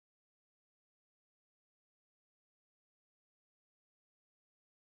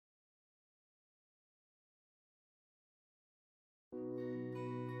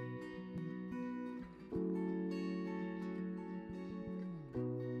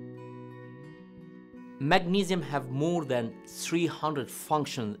Magnesium have more than 300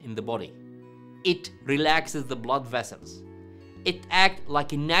 functions in the body. It relaxes the blood vessels. It acts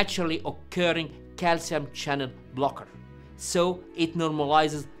like a naturally occurring calcium channel blocker, so it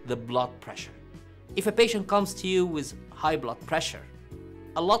normalizes the blood pressure. If a patient comes to you with high blood pressure,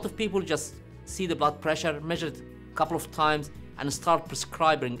 a lot of people just see the blood pressure, measure it a couple of times, and start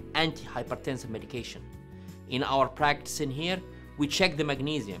prescribing antihypertensive medication. In our practice in here, we check the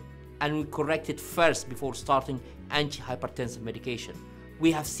magnesium and we correct it first before starting antihypertensive medication.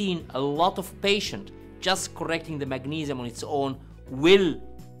 We have seen a lot of patients just correcting the magnesium on its own will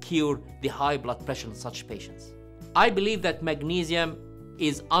cure the high blood pressure in such patients. I believe that magnesium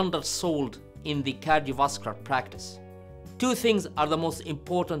is undersold in the cardiovascular practice. Two things are the most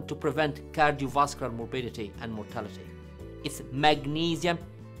important to prevent cardiovascular morbidity and mortality. It's magnesium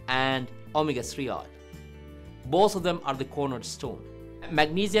and omega-3 oil. Both of them are the cornerstone.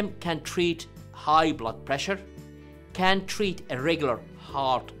 Magnesium can treat high blood pressure, can treat irregular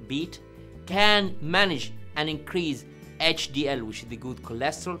heartbeat, can manage and increase HDL, which is the good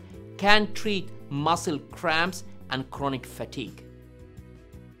cholesterol, can treat muscle cramps and chronic fatigue.